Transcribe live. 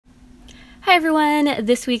Hi everyone,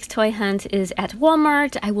 this week's toy hunt is at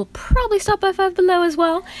Walmart. I will probably stop by Five Below as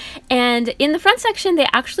well. And in the front section, they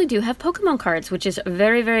actually do have Pokemon cards, which is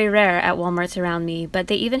very, very rare at Walmarts around me. But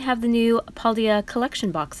they even have the new Paldea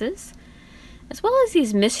collection boxes, as well as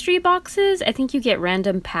these mystery boxes. I think you get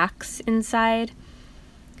random packs inside.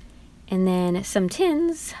 And then some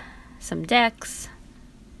tins, some decks.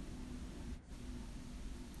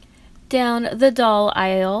 Down the doll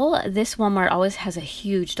aisle, this Walmart always has a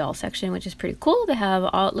huge doll section, which is pretty cool. They have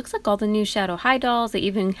all, it looks like all the new Shadow High dolls. They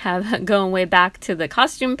even have going way back to the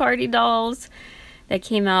costume party dolls that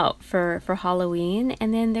came out for Halloween.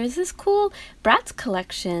 And then there's this cool Bratz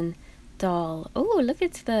collection doll. Oh, look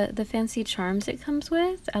at the fancy charms it comes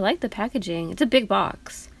with. I like the packaging. It's a big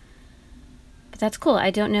box. But that's cool. I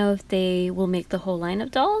don't know if they will make the whole line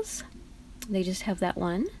of dolls. They just have that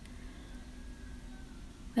one.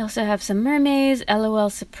 They also have some mermaids, LOL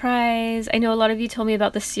surprise. I know a lot of you told me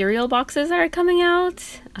about the cereal boxes that are coming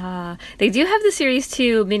out. They do have the Series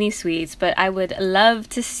 2 mini sweets, but I would love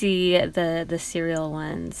to see the cereal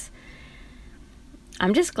ones.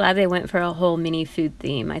 I'm just glad they went for a whole mini food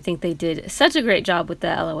theme. I think they did such a great job with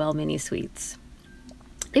the LOL mini sweets.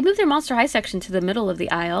 They moved their Monster High section to the middle of the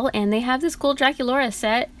aisle, and they have this cool Draculaura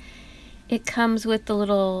set. It comes with the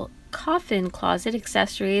little coffin closet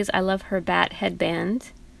accessories. I love her bat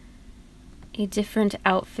headband. A different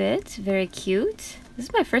outfit, very cute. This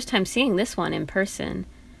is my first time seeing this one in person.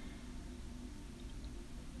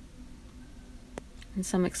 And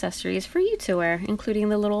some accessories for you to wear, including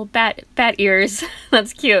the little bat ears.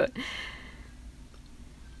 That's cute.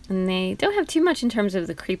 And they don't have too much in terms of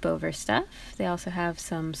the creep over stuff. They also have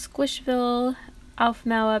some Squishville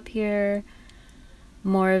Alfmau up here.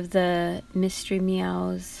 More of the mystery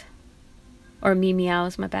meows. Or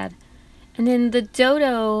meows, my bad. And then the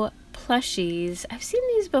Dodo plushies. I've seen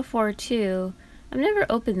these before too. I've never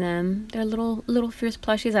opened them. They're little fierce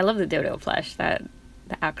plushies. I love the Dodo plush, the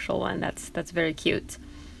actual one. That's very cute.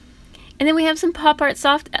 And then we have some pop art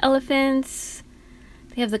soft elephants.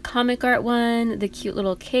 They have the comic art one, the cute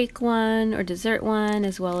little cake one or dessert one,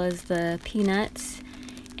 as well as the peanuts.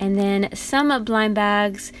 And then some blind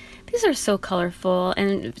bags. These are so colorful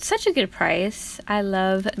and such a good price. I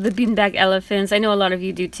love the beanbag elephants. I know a lot of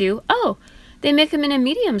you do too. Oh, they make them in a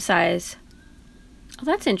medium size. Oh,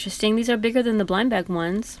 that's interesting. These are bigger than the blind bag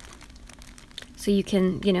ones. So you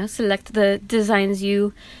can, you know, select the designs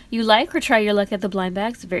you like or try your luck at the blind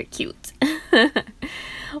bags. Very cute.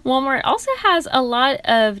 Walmart also has a lot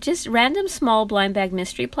of just random small blind bag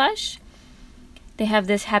mystery plush. They have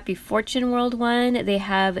this Happy Fortune World one. They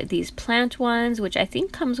have these plant ones, which I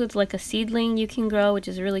think comes with like a seedling you can grow, which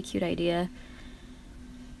is a really cute idea.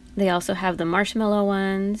 They also have the marshmallow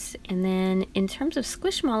ones. And then in terms of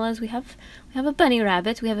Squishmallows, we have a bunny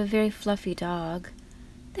rabbit. We have a very fluffy dog.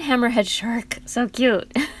 The hammerhead shark, so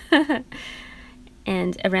cute.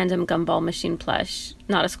 And a random gumball machine plush.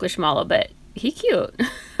 Not a Squishmallow, but he cute.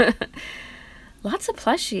 Lots of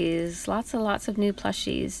plushies. Lots of new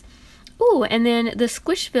plushies. Ooh, and then the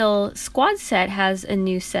Squishville squad set has a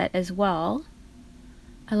new set as well.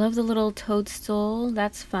 I love the little toadstool.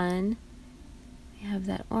 That's fun. We have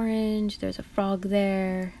that orange. There's a frog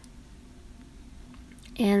there.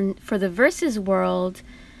 And for the Versus World,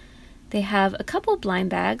 they have a couple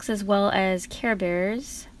blind bags as well as Care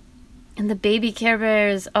Bears. And the baby Care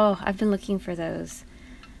Bears. Oh, I've been looking for those.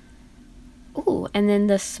 Ooh, and then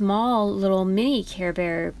the small little mini Care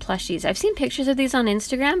Bear plushies. I've seen pictures of these on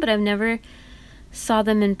Instagram, but I've never saw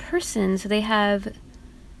them in person. So they have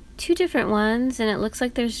two different ones, and it looks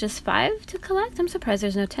like there's just 5 to collect. I'm surprised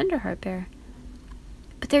there's no Tenderheart Bear.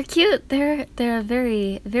 But they're cute. They're a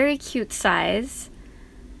very, very cute size.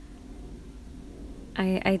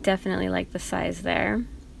 I definitely like the size there.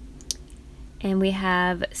 And we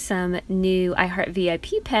have some new I Heart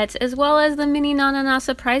VIP pets, as well as the mini Na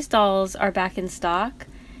surprise dolls are back in stock.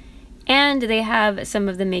 And they have some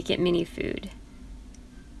of the Make It Mini food.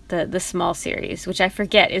 The small series, which I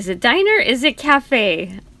forget. Is it Diner? Is it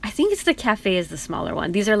Cafe? I think it's the Cafe is the smaller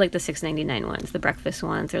one. These are like the $6.99 ones, the breakfast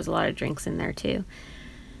ones. There's a lot of drinks in there too.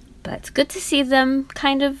 But it's good to see them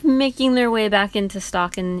kind of making their way back into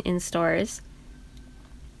stock in stores.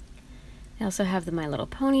 They also have the My Little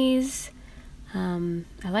Ponies.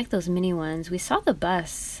 I like those mini ones. We saw the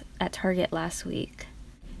bus at Target last week.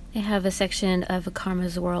 They have a section of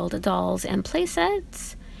Karma's World dolls and play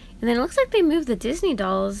sets. And then it looks like they moved the Disney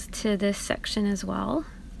dolls to this section as well.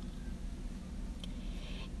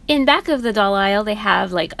 In back of the doll aisle, they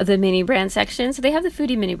have like the mini brand section. So they have the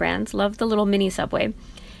Foodie mini brands. Love the little mini Subway.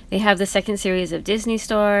 They have the second series of Disney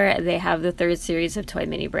Store. They have the third series of Toy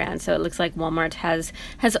Mini Brand. So it looks like Walmart has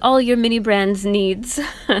all your mini brands needs.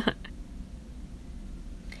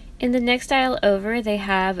 In the next aisle over, they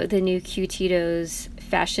have the new Q-Tito's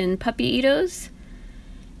Fashion Puppy Eatos,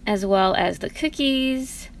 as well as the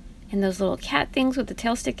cookies and those little cat things with the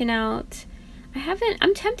tail sticking out.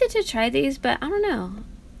 I'm tempted to try these, but I don't know.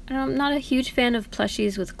 I'm not a huge fan of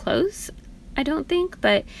plushies with clothes, I don't think,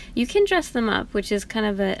 but you can dress them up, which is kind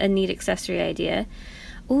of a neat accessory idea.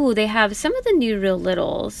 Ooh, they have some of the new Real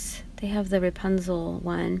Littles. They have the Rapunzel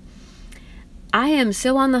one. I am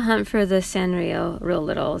so on the hunt for the Sanrio Real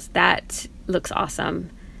Littles. That looks awesome.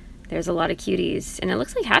 There's a lot of cuties, and it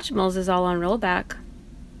looks like Hatchimals is all on rollback.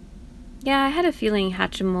 Yeah, I had a feeling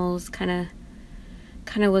Hatchimals kind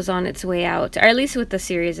of was on its way out, or at least with the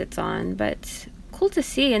series it's on, but cool to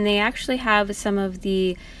see. And they actually have some of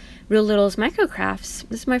the Real Littles microcrafts.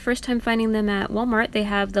 This is my first time finding them at Walmart. They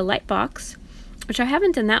have the light box, which I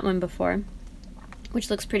haven't done that one before, which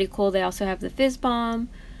looks pretty cool. They also have the Fizz Bomb,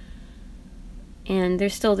 and they're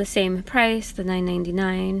still the same price, the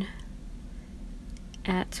 $9.99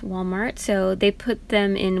 at Walmart. So they put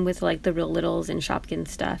them in with like the Real Littles and Shopkins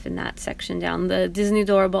stuff in that section down the Disney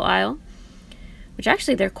Adorable aisle, which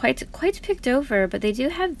actually they're quite picked over, but they do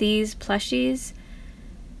have these plushies.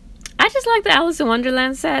 I just like the Alice in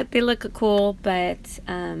Wonderland set. They look cool, but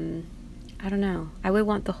I don't know. I would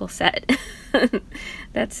want the whole set.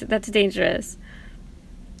 That's dangerous.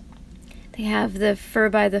 They have the Fur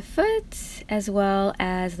by the Foot, as well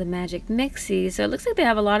as the Magic Mixie. So it looks like they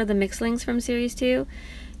have a lot of the Mixlings from Series 2.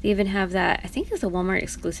 They even have that, I think it's a Walmart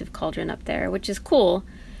exclusive cauldron up there, which is cool,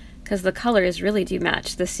 because the colors really do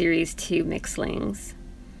match the Series 2 Mixlings.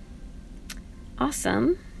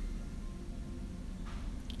 Awesome.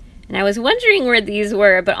 And I was wondering where these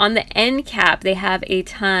were, but on the end cap, they have a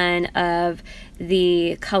ton of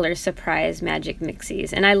the Color Surprise Magic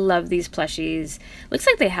Mixies. And I love these plushies. Looks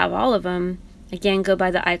like they have all of them. Again, go by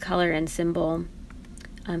the eye color and symbol.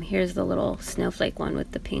 Here's the little snowflake one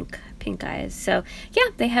with the pink eyes. So yeah,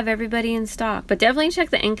 they have everybody in stock, but definitely check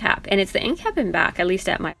the end cap. And it's the end cap and back, at least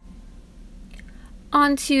at my...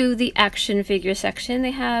 Onto the action figure section.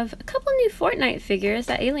 They have a couple new Fortnite figures.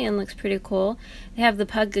 That alien looks pretty cool. They have the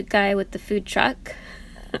pug guy with the food truck.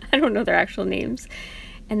 I don't know their actual names.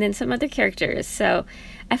 And then some other characters. So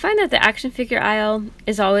I find that the action figure aisle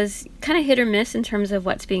is always kind of hit or miss in terms of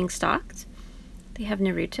what's being stocked. They have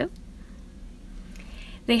Naruto.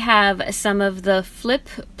 They have some of the flip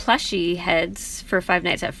plushie heads for Five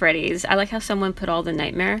Nights at Freddy's. I like how someone put all the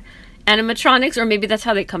Nightmare animatronics, or maybe that's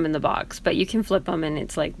how they come in the box, but you can flip them and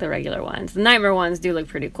it's like the regular ones. The Nightmare ones do look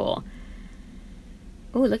pretty cool.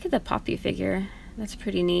 Oh, look at the Poppy figure. That's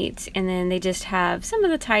pretty neat. And then they just have some of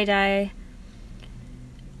the tie-dye.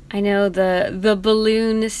 I know the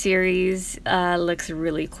balloon series looks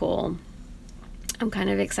really cool. I'm kind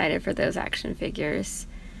of excited for those action figures.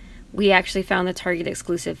 We actually found the Target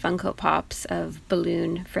exclusive Funko Pops of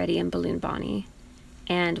Balloon Freddy and Balloon Bonnie.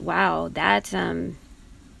 And wow, that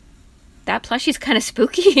plushie's kind of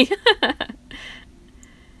spooky.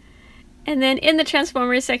 And then in the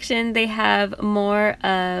Transformers section, they have more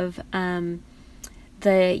of the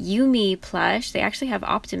Yumi plush. They actually have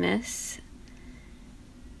Optimus.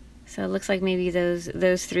 So it looks like maybe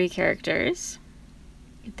those three characters.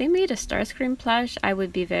 If they made a Starscream plush, I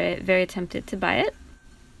would be very, very tempted to buy it.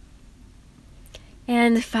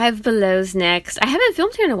 And Five Below's next. I haven't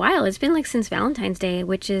filmed here in a while. It's been like since Valentine's Day,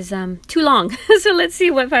 which is too long. So let's see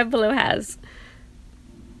what Five Below has.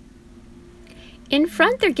 In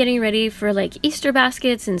front, they're getting ready for like Easter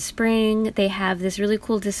baskets and spring. They have this really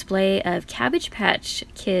cool display of Cabbage Patch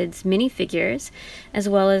Kids minifigures, as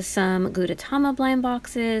well as some Gudetama blind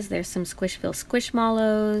boxes. There's some Squishville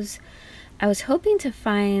Squishmallows. I was hoping to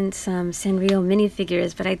find some Sanrio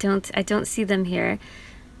minifigures, but I don't see them here.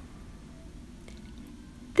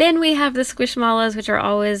 Then we have the Squishmallows, which are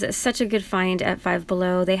always such a good find at Five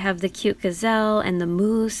Below. They have the cute gazelle and the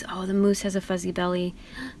moose. Oh, the moose has a fuzzy belly.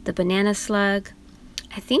 The banana slug.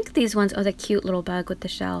 I think these ones, oh, the cute little bug with the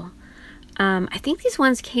shell. I think these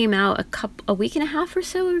ones came out a week and a half or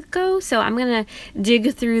so ago. So I'm gonna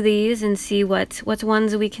dig through these and see what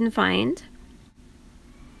ones we can find.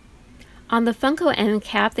 On the Funko end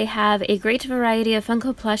cap, they have a great variety of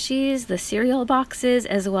Funko plushies, the cereal boxes,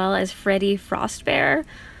 as well as Freddy Frostbear.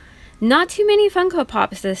 Not too many Funko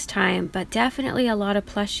Pops this time, but definitely a lot of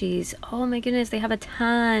plushies. Oh my goodness, they have a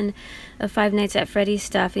ton of Five Nights at Freddy's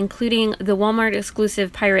stuff, including the Walmart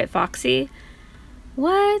exclusive Pirate Foxy.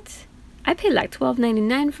 What? I paid like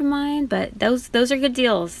 $12.99 for mine, but those are good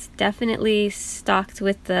deals. Definitely stocked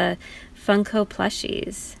with the Funko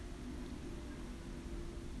plushies.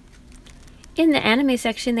 In the anime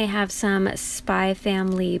section, they have some Spy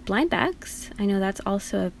Family blind bags. I know that's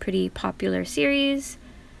also a pretty popular series.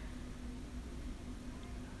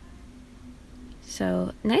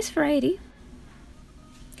 So nice variety.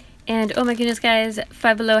 And oh my goodness, guys,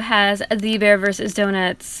 Five Below has the Bear vs.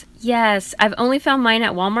 Donuts. Yes, I've only found mine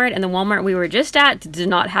at Walmart, and the Walmart we were just at did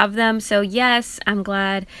not have them. So yes, I'm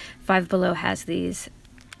glad Five Below has these.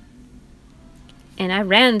 And I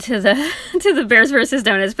ran to the to the Bears vs.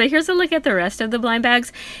 Donuts, but here's a look at the rest of the blind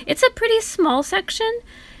bags. It's a pretty small section.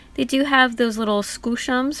 They do have those little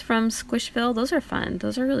squishums from Squishville. Those are fun.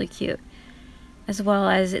 Those are really cute. As well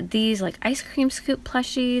as these like ice cream scoop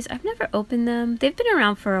plushies. I've never opened them. They've been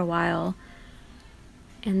around for a while.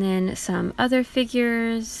 And then some other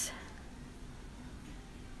figures.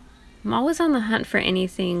 I'm always on the hunt for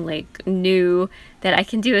anything like new that I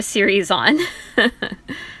can do a series on.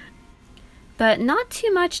 But not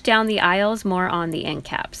too much down the aisles, more on the end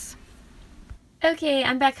caps. Okay,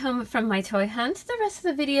 I'm back home from my toy hunt. The rest of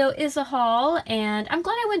the video is a haul, and I'm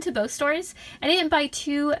glad I went to both stores. I didn't buy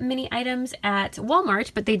too many items at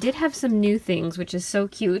Walmart, but they did have some new things, which is so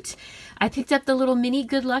cute. I picked up the little mini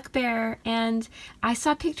Good Luck Bear, and I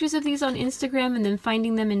saw pictures of these on Instagram and then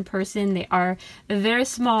finding them in person. They are very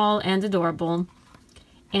small and adorable.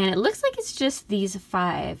 And it looks like it's just these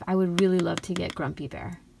 5. I would really love to get Grumpy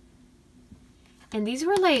Bear. And these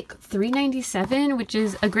were like $3.97, which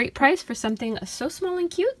is a great price for something so small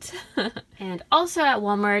and cute. And also at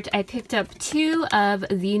Walmart, I picked up 2 of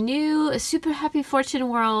the new Super Happy Fortune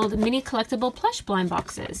World mini collectible plush blind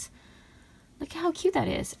boxes. Look how cute that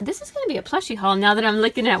is. This is going to be a plushie haul now that I'm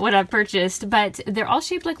looking at what I've purchased, but they're all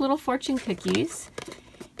shaped like little fortune cookies.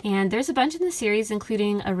 And there's a bunch in the series,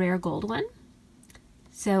 including a rare gold one.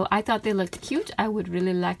 So I thought they looked cute. I would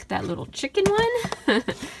really like that little chicken one.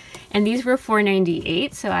 And these were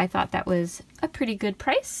 $4.98, so I thought that was a pretty good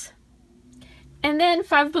price. And then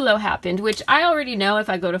Five Below happened, which I already know if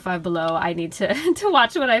I go to Five Below, I need to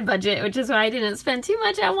watch what I budget, which is why I didn't spend too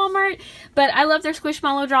much at Walmart. But I love their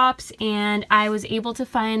Squishmallow drops, and I was able to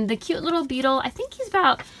find the cute little beetle. I think he's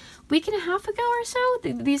about a week and a half ago or so.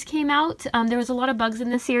 These came out. There was a lot of bugs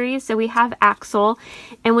in the series, so we have Axel.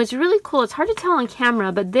 And what's really cool, it's hard to tell on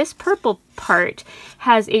camera, but this purple part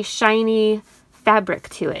has a shiny fabric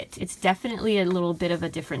to it. It's definitely a little bit of a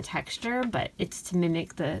different texture, but it's to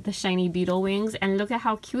mimic the shiny beetle wings. And look at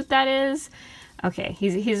how cute that is. Okay,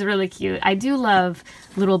 he's really cute. I do love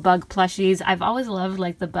little bug plushies. I've always loved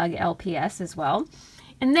like the bug LPS as well.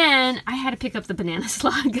 And then I had to pick up the banana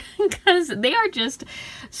slug because they are just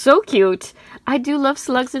so cute. I do love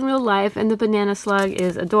slugs in real life, and the banana slug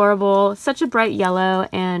is adorable. Such a bright yellow,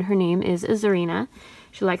 and her name is Zarina.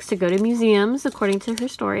 She likes to go to museums, according to her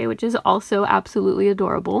story, which is also absolutely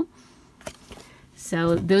adorable.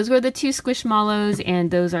 So those were the 2 Squishmallows,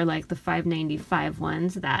 and those are like the $5.95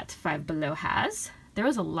 ones that Five Below has. There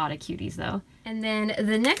was a lot of cuties though. And then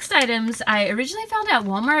the next items I originally found at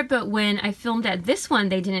Walmart, but when I filmed at this one,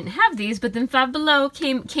 they didn't have these. But then Five Below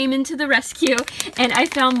came into the rescue, and I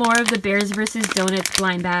found more of the Bears vs. Donuts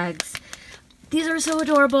blind bags. These are so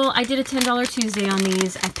adorable. I did a $10 Tuesday on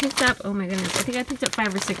these. I picked up, oh my goodness, I think I picked up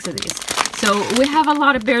 5 or 6 of these. So we have a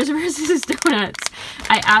lot of Bears vs. Donuts.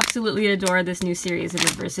 I absolutely adore this new series in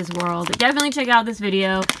the Versus world. Definitely check out this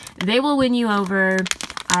video. They will win you over.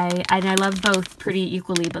 I love both pretty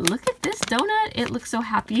equally, but look at this donut. It looks so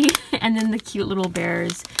happy. And then the cute little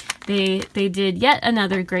bears. They did yet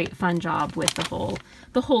another great fun job with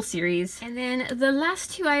the whole series. And then the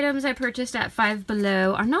last 2 items I purchased at Five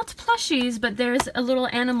Below are not plushies, but there's a little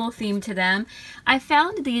animal theme to them. I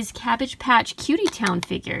found these Cabbage Patch Cutie Town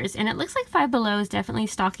figures, and it looks like Five Below is definitely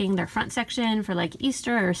stocking their front section for like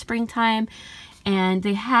Easter or springtime. And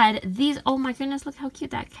they had these, oh my goodness, look how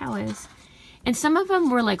cute that cow is. And some of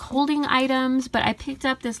them were like holding items, but I picked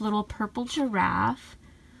up this little purple giraffe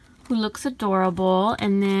who looks adorable.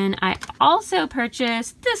 And then I also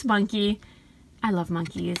purchased this monkey. I love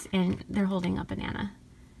monkeys, and they're holding a banana.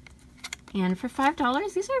 And for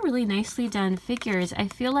 $5, these are really nicely done figures. I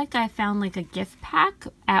feel like I found like a gift pack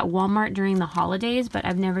at Walmart during the holidays, but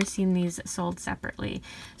I've never seen these sold separately.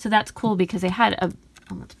 So that's cool because they had a,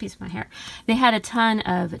 oh, that's a piece of my hair. They had a ton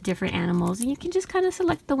of different animals, and you can just kind of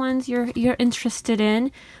select the ones you're interested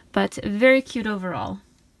in, but very cute overall.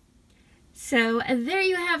 So there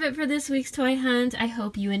you have it for this week's toy hunt. I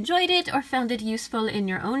hope you enjoyed it or found it useful in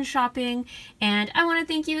your own shopping. And I want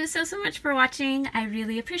to thank you so much for watching. I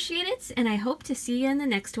really appreciate it, and I hope to see you in the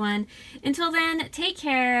next one. Until then, take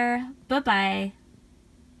care. Bye-bye.